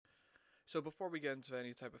So before we get into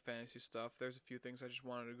any type of fantasy stuff, there's a few things I just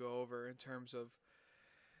wanted to go over in terms of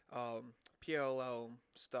PLL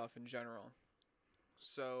stuff in general.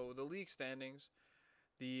 So the league standings,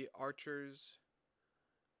 the Archers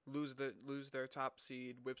lose their top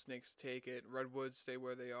seed. Whipsnakes take it. Redwoods stay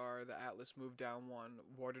where they are. The Atlas move down one.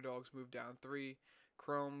 Water Dogs move down three.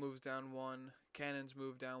 Chrome moves down one. Cannons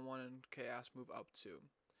move down one, and Chaos move up two.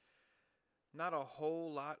 Not a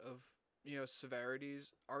whole lot of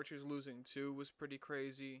severities. Archers losing two was pretty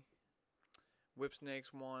crazy.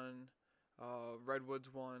 Whipsnakes won.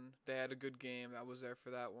 Redwoods won. They had a good game. I was there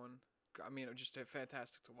for that one. I mean, just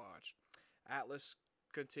fantastic to watch. Atlas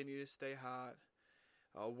continue to stay hot.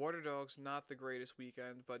 Water Dogs not the greatest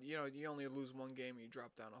weekend, but you only lose one game and you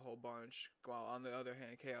drop down a whole bunch. While on the other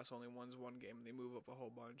hand, Chaos only wins one game and they move up a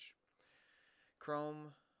whole bunch.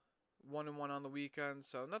 Chrome 1-1 on the weekend,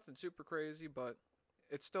 so nothing super crazy, but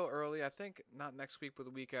it's still early. I think not next week, but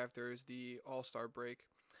the week after is the All-Star break,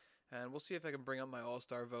 and we'll see if I can bring up my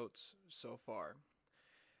All-Star votes so far.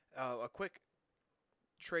 A quick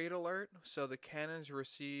trade alert. So the Cannons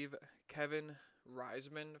receive Kevin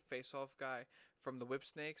Reisman, face-off guy from the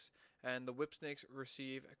Whipsnakes, and the Whipsnakes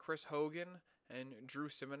receive Chris Hogan and Drew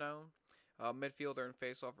Simino, midfielder and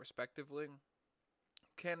face-off respectively.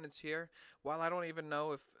 Cannons here. While I don't even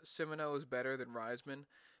know if Simino is better than Reisman,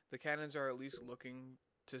 the Cannons are at least looking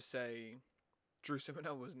to say Drew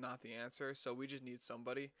Simino was not the answer, so we just need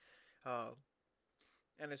somebody.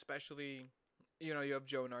 And especially, you have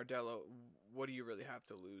Joe Nardello. What do you really have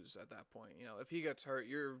to lose at that point? If he gets hurt,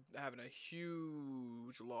 you're having a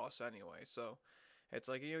huge loss anyway. So it's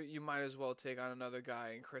like you might as well take on another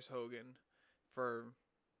guy in Chris Hogan for,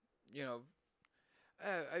 he'll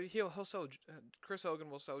sell. Chris Hogan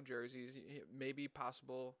will sell jerseys. Maybe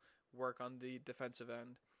possible work on the defensive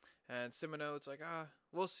end. And Simino, it's like,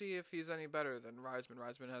 we'll see if he's any better than Reisman.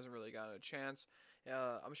 Reisman hasn't really gotten a chance.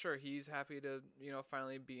 I'm sure he's happy to,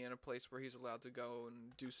 finally be in a place where he's allowed to go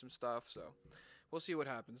and do some stuff. So we'll see what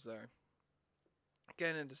happens there.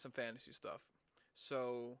 Getting into some fantasy stuff.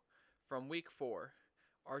 So from week 4,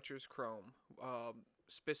 Archers Chrome.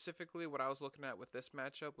 Specifically, what I was looking at with this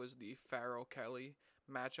matchup was the Farrell Kelly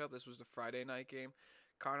matchup. This was the Friday night game.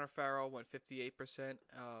 Connor Farrell went 58%,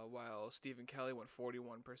 while Stephen Kelly went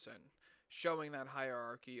 41%, showing that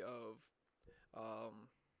hierarchy of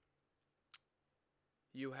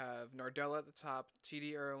you have Nardella at the top,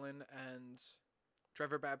 T.D. Erlin, and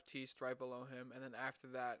Trevor Baptiste right below him, and then after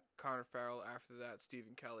that, Connor Farrell, after that,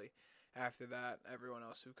 Stephen Kelly, after that, everyone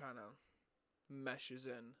else who kind of meshes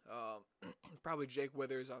in. Probably Jake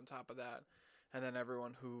Withers on top of that, and then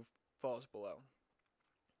everyone who falls below.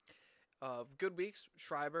 Good weeks.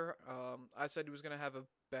 Schreiber, I said he was going to have a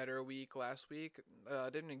better week last week.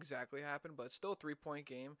 Didn't exactly happen, but still a 3-point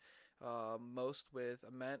game. Most with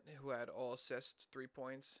Ament, who had all assists, 3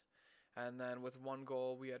 points. And then with 1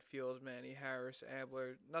 goal, we had Fields, Manny, Harris,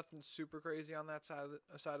 Ambler. Nothing super crazy on that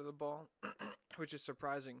side of the ball, which is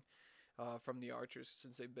surprising from the Archers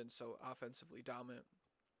since they've been so offensively dominant.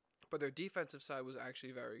 But their defensive side was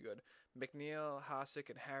actually very good. McNeil, Hasek,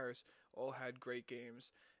 and Harris all had great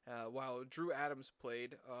games. While Drew Adams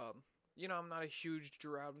played, I'm not a huge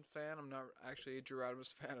Drew Adams fan. I'm not actually a Drew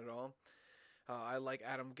Adams fan at all. I like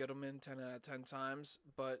Adam Gittleman 10 out of 10 times.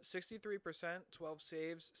 But 63%, 12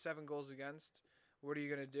 saves, 7 goals against. What are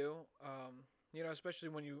you going to do? Especially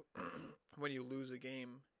when you when you lose a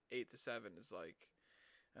game 8-7, it's like,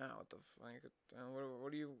 what the fuck?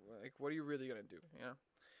 What are you really going to do?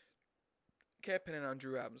 Can't pin it on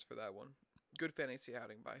Drew Adams for that one. Good fantasy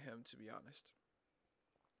outing by him, to be honest.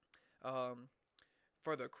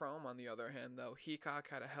 For the Chrome, on the other hand, though, Heacock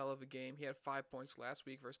had a hell of a game. He had 5 points last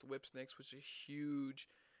week versus the Whipsnakes, which is a huge,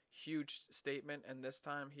 huge statement. And this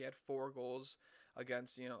time he had 4 goals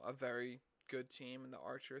against, a very good team in the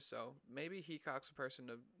Archers. So maybe Heacock's a person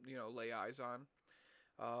to, lay eyes on.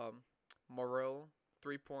 Morrill,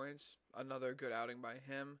 3 points. Another good outing by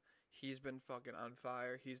him. He's been fucking on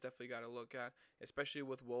fire. He's definitely got to look at, especially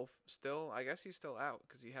with Wolf still. I guess he's still out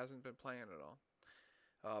because he hasn't been playing at all.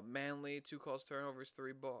 Manley, 2 calls, turnovers,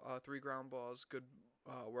 3 ground balls. Good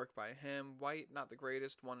work by him. White, not the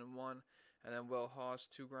greatest, 1-1. And then Will Haas,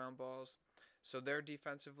 2 ground balls. So they're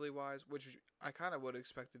defensively wise, which I kind of would have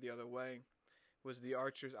expected the other way, was the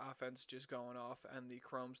Archers' offense just going off and the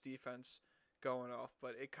Chrome's defense going off.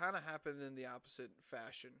 But it kind of happened in the opposite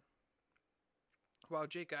fashion. While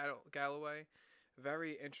Jake Galloway,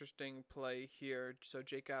 very interesting play here. So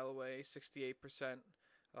Jake Galloway, 68%,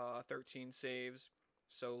 13 saves.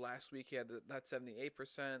 So last week he had that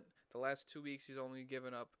 78%. The last 2 weeks he's only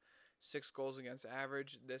given up 6 goals against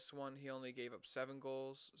average. This one, he only gave up 7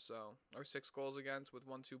 goals, or 6 goals against with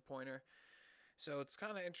 1 2-pointer. So it's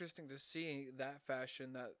kind of interesting to see that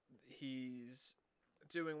fashion that he's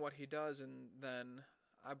doing what he does, and then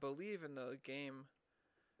I believe in the game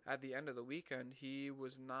at the end of the weekend, he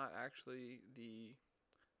was not actually the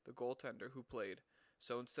goaltender who played.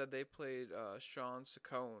 So instead, they played Sean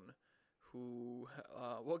Saccone, who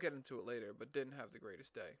we'll get into it later, but didn't have the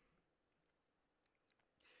greatest day.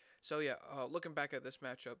 So yeah, looking back at this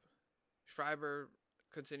matchup, Schreiber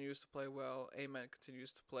continues to play well. Ament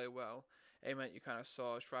continues to play well. Ament, you kind of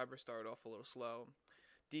saw Schreiber started off a little slow.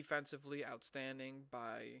 Defensively, outstanding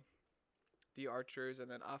by the Archers, and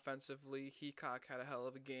then offensively, Heacock had a hell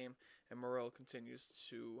of a game, and Morrill continues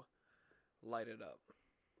to light it up.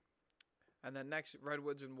 And then next,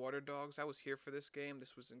 Redwoods and Water Dogs. I was here for this game.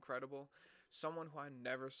 This was incredible. Someone who I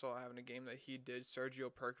never saw having a game that he did, Sergio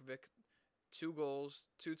Perkovic, 2 goals,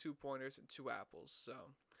 2 2-pointers, and 2 apples. So,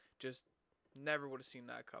 just never would have seen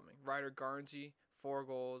that coming. Ryder Garnsey, 4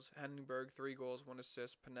 goals. Henningberg, 3 goals, 1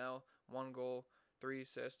 assist. Pennell, 1 goal, 3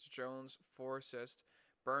 assists. Jones, 4 assists.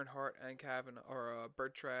 Bernhardt and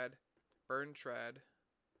Bertrad,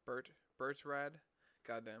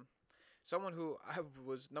 goddamn. Someone who I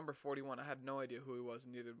was number 41, I had no idea who he was,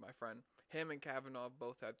 neither did my friend. Him and Kavanaugh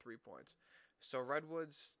both had 3 points. So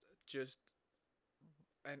Redwoods, just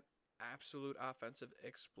an absolute offensive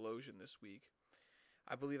explosion this week.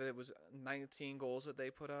 I believe it was 19 goals that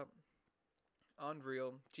they put up.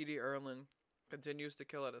 Unreal. G.D. Erlin continues to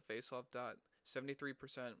kill at a faceoff dot,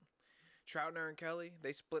 73%. Troutner and Kelly,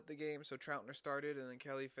 they split the game, so Troutner started and then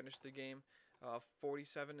Kelly finished the game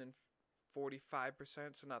 47 and 45%,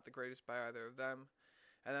 so not the greatest by either of them.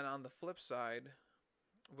 And then on the flip side,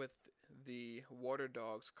 with the Water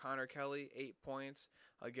Dogs, Connor Kelly, 8 points.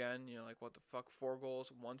 Again, like, what the fuck, 4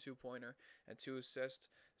 goals, 1 2-pointer, and 2 assists.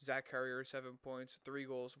 Zach Currier, 7 points, 3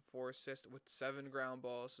 goals, 4 assists with 7 ground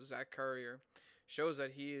balls. So Zach Currier shows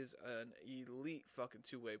that he is an elite fucking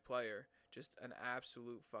two-way player. Just an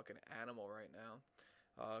absolute fucking animal right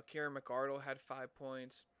now. Kieran McArdle had 5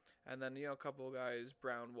 points. And then, a couple of guys,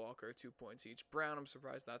 Brown, Walker, 2 points each. Brown, I'm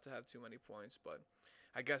surprised not to have too many points, but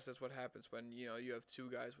I guess that's what happens when, you have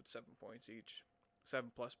 2 guys with 7 points each.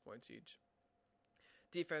 7+ points each.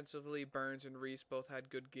 Defensively, Burns and Reese both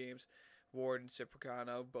had good games. Ward and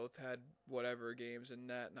Cipriano both had whatever games in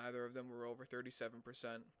net. Neither of them were over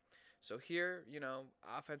 37%. So here,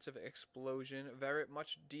 offensive explosion, very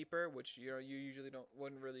much deeper, which you usually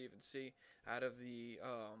wouldn't really even see out of the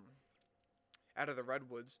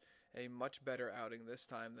Redwoods. A much better outing this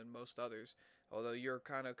time than most others. Although you're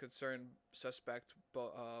kind of concerned, suspect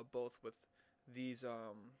both with these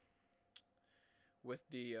with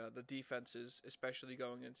the defenses, especially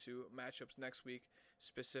going into matchups next week.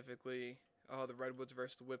 Specifically, the Redwoods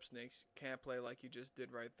versus the Whipsnakes can't play like you just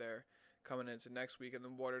did right there. Coming into next week, and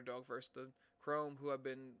then Water Dog versus the Chrome, who have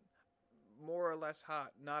been more or less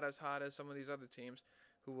hot, not as hot as some of these other teams,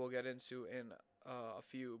 who we'll get into in a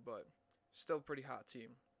few, but still pretty hot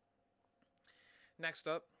team. Next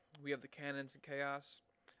up, we have the Cannons and Chaos.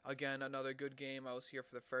 Again, another good game. I was here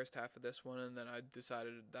for the first half of this one, and then I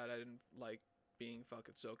decided that I didn't like being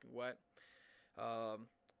fucking soaking wet.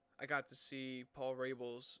 I got to see Paul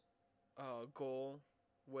Rabel's goal,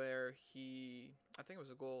 where I think it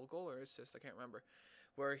was a goal or assist, I can't remember,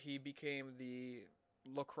 where he became the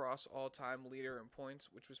lacrosse all-time leader in points,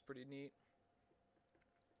 which was pretty neat.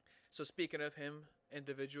 So speaking of him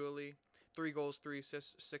individually, 3 goals, 3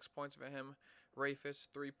 assists, 6 points for him. Rafus,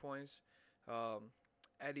 3 points.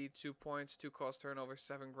 Eddie, 2 points, 2 calls turnovers,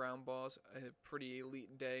 7 ground balls. A pretty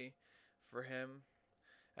elite day for him.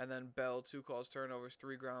 And then Bell, 2 calls turnovers,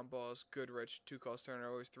 3 ground balls. Goodrich, 2 calls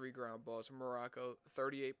turnovers, 3 ground balls. Morocco,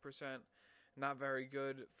 38%. Not very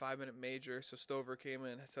good. 5-minute major. So Stover came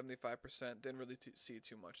in at 75%. Didn't really see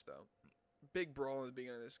too much, though. Big brawl in the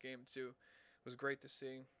beginning of this game, too. It was great to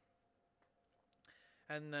see.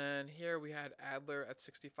 And then here we had Adler at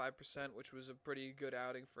 65%, which was a pretty good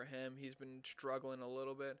outing for him. He's been struggling a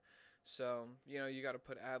little bit. So, you got to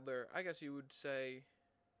put Adler, I guess you would say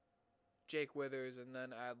Jake Withers and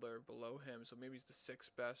then Adler below him. So maybe he's the 6th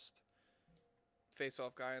best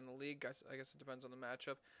face-off guy in the league. I guess it depends on the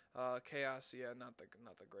matchup. Chaos, yeah, not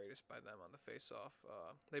the greatest by them on the face-off.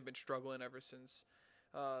 They've been struggling ever since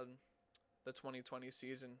the 2020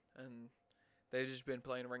 season, and they've just been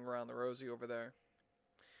playing ring around the rosy over there.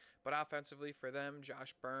 But offensively for them,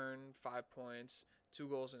 Josh Byrne, 5 points, 2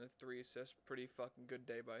 goals and 3 assists. Pretty fucking good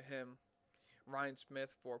day by him. Ryan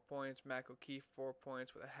Smith, 4 points. Mac O'Keefe, 4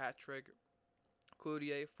 points with a hat trick.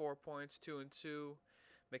 Cloutier, 4 points, 2 and 2.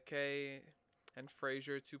 McKay and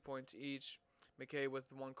Frazier, 2 points each. McKay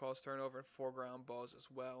with 1 caused turnover and 4 ground balls as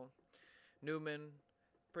well. Newman,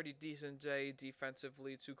 pretty decent day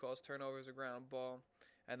defensively, 2 caused turnovers, a ground ball.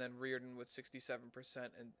 And then Reardon with 67%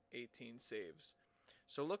 and 18 saves.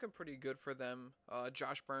 So looking pretty good for them.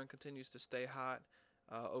 Josh Byrne continues to stay hot.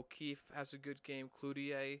 O'Keefe has a good game.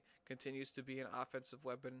 Cloutier continues to be an offensive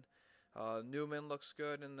weapon. Newman looks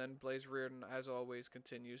good, and then Blaze Reardon, as always,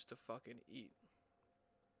 continues to fucking eat.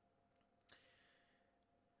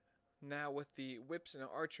 Now with the Whips and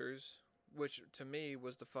Archers, which to me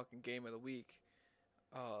was the fucking game of the week.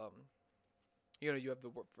 You have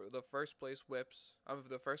the first place Whips,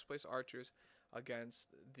 the first place Archers against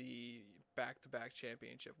the back-to-back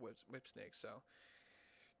championship Whip Snakes. So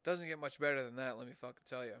doesn't get much better than that. Let me fucking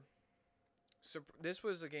tell you. So this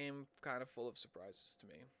was a game kind of full of surprises to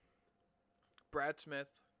me. Brad Smith,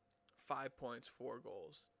 5 points, 4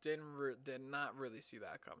 goals. Did not really see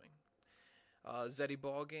that coming. Zeddy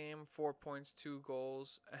Ball game, 4 points, 2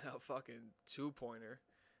 goals, and a fucking 2-pointer.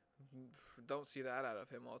 Don't see that out of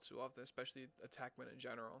him all too often, especially attackmen in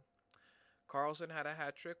general. Carlson had a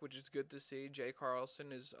hat trick, which is good to see. Jay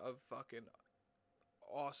Carlson is a fucking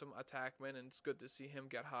awesome attackman, and it's good to see him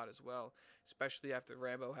get hot as well, especially after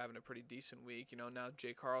Rambo having a pretty decent week. Now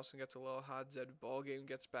Jay Carlson gets a little hot. Zed Ballgame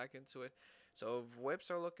gets back into it. So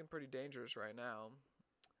Whips are looking pretty dangerous right now.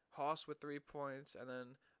 Haas with 3 points, and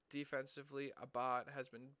then defensively, Abad has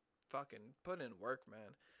been fucking putting in work,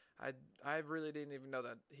 man. I really didn't even know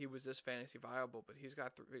that he was this fantasy viable, but he's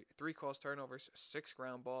got 3 caused turnovers, 6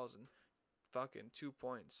 ground balls, and fucking 2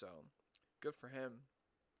 points. So good for him.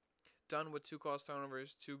 Done with 2 caused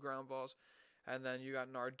turnovers, 2 ground balls, and then you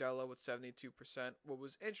got Nardella with 72%. What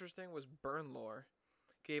was interesting was Burnlore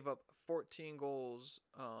gave up 14 goals.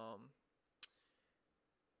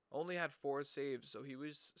 Only had 4 saves, so he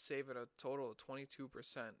was saving a total of 22%.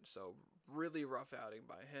 So really rough outing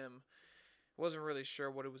by him. Wasn't really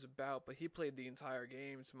sure what it was about, but he played the entire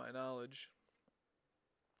game to my knowledge.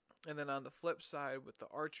 And then on the flip side with the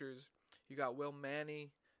Archers, you got Will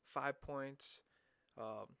Manny, 5 points.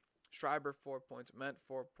 Schreiber, 4 points. Ment,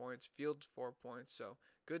 4 points. Fields, 4 points. So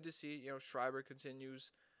good to see, Schreiber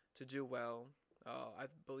continues to do well. I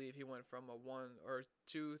believe he went from a 1 or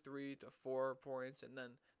 2, 3 to 4 points, and then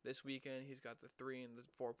this weekend he's got the 3 and the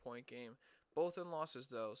 4-point game. Both in losses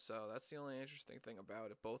though, so that's the only interesting thing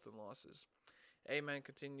about it. Both in losses. Amen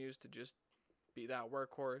continues to just be that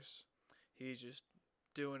workhorse. He's just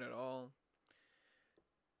doing it all.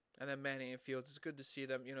 And then Manny and Fields, it's good to see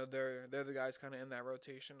them. They're the guys kind of in that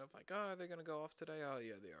rotation of like, oh, are they gonna go off today? Oh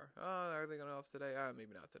yeah, they are. Oh, are they gonna go off today?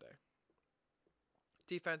 Maybe not today.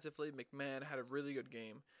 Defensively, McMahon had a really good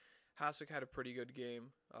game. Hasek had a pretty good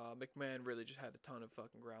game. McMahon really just had a ton of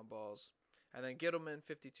fucking ground balls. And then Gittleman,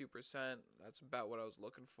 52%. That's about what I was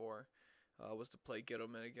looking for, was to play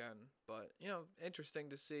Gittleman again. But, interesting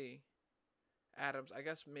to see. Adams, I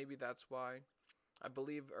guess maybe that's why. I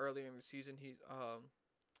believe earlier in the season,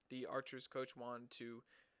 the Archers coach wanted to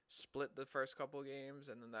split the first couple games.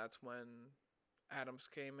 And then that's when Adams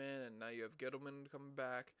came in. And now you have Gittleman coming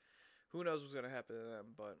back. Who knows what's going to happen to them,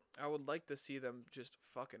 but I would like to see them just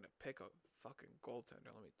fucking pick a fucking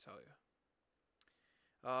goaltender, let me tell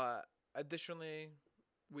you. Additionally,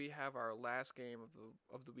 we have our last game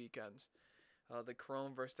of the weekend, the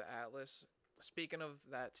Chrome versus the Atlas. Speaking of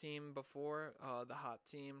that team before, the hot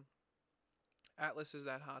team, Atlas is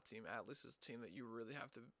that hot team. Atlas is a team that you really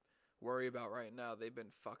have to worry about right now. They've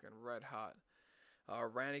been fucking red hot.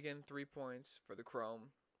 Ranigan, 3 points for the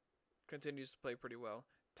Chrome. Continues to play pretty well.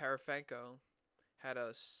 Tarafenko had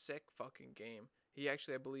a sick fucking game. He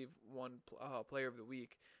actually, I believe, won Player of the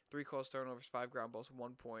Week. 3 caused turnovers, 5 ground balls,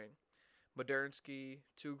 1 point. Modernsky,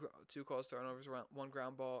 2 caused turnovers, 1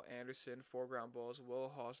 ground ball. Anderson, 4 ground balls. Will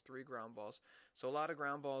Haas, 3 ground balls. So a lot of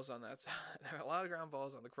ground balls on that side. A lot of ground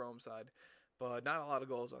balls on the Chrome side, but not a lot of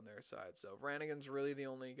goals on their side. So Ranigan's really the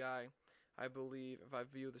only guy. I believe, if I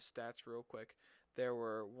view the stats real quick, there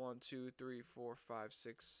were 1, 2, 3, 4, 5,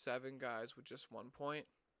 6, 7 guys with just 1 point.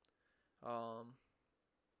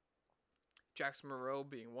 Jackson Moreau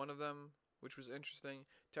being one of them, which was interesting.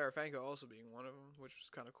 Tarafenko also being one of them, which was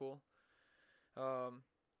kind of cool.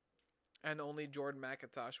 And only Jordan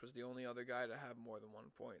McIntosh was the only other guy to have more than 1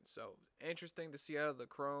 point. So interesting to see out of the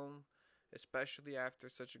Chrome, especially after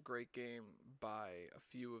such a great game by a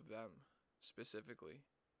few of them specifically.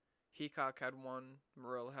 Heacock had 1,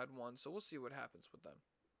 Morel had 1, so we'll see what happens with them.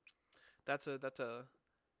 That's a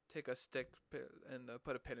take a stick and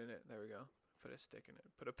put a pin in it. There we go. Put a stick in it.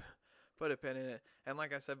 Put a pin in it. And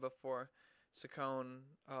like I said before, Saccone,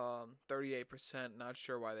 38%. Not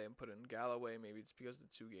sure why they didn't put it in Galloway. Maybe it's because of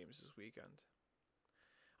the 2 games this weekend.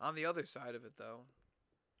 On the other side of it, though,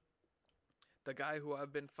 the guy who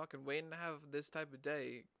I've been fucking waiting to have this type of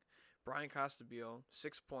day, Brian Costabile,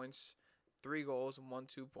 6 points, 3 goals, and 1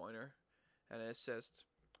 2-pointer, and an assist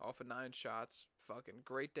off of 9 shots. Fucking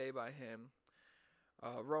great day by him.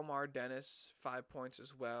 Romar Dennis, 5 points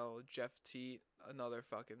as well. Jeff Teat, another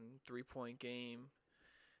fucking 3-point game.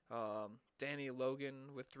 Danny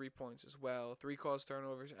Logan with 3 points as well. 3 calls,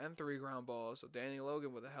 turnovers, and 3 ground balls. So Danny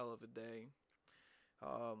Logan with a hell of a day.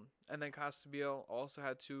 And then Costabile also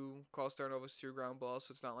had 2 calls, turnovers, 2 ground balls.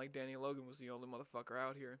 So it's not like Danny Logan was the only motherfucker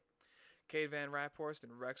out here. Cade Van Raphorst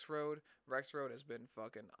and Rex Road. Rex Road has been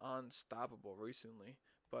fucking unstoppable recently.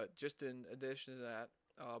 But just in addition to that,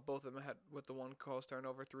 both of them had with the 1 calls,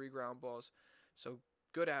 turnover, 3 ground balls. So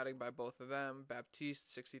good outing by both of them. Baptiste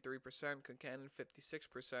 63%, Concannon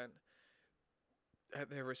 56% at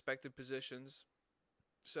their respective positions.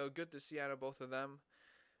 So good to see out of both of them.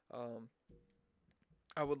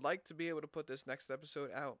 I would like to be able to put this next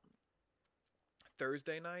episode out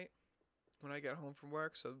Thursday night when I get home from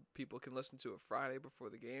work so people can listen to it Friday before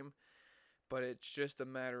the game. But it's just a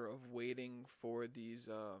matter of waiting for these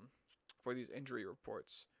injury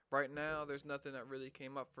reports. Right now, there's nothing that really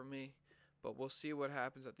came up for me, but we'll see what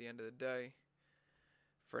happens at the end of the day.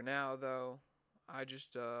 For now, though, I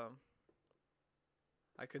just I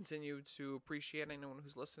continue to appreciate anyone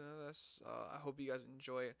who's listening to this. I hope you guys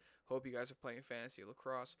enjoy it. Hope you guys are playing fantasy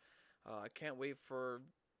lacrosse. I can't wait for,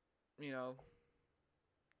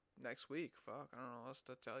 next week. Fuck, I don't know what else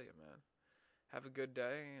to tell you, man. Have a good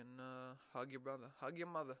day and hug your brother. Hug your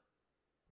mother.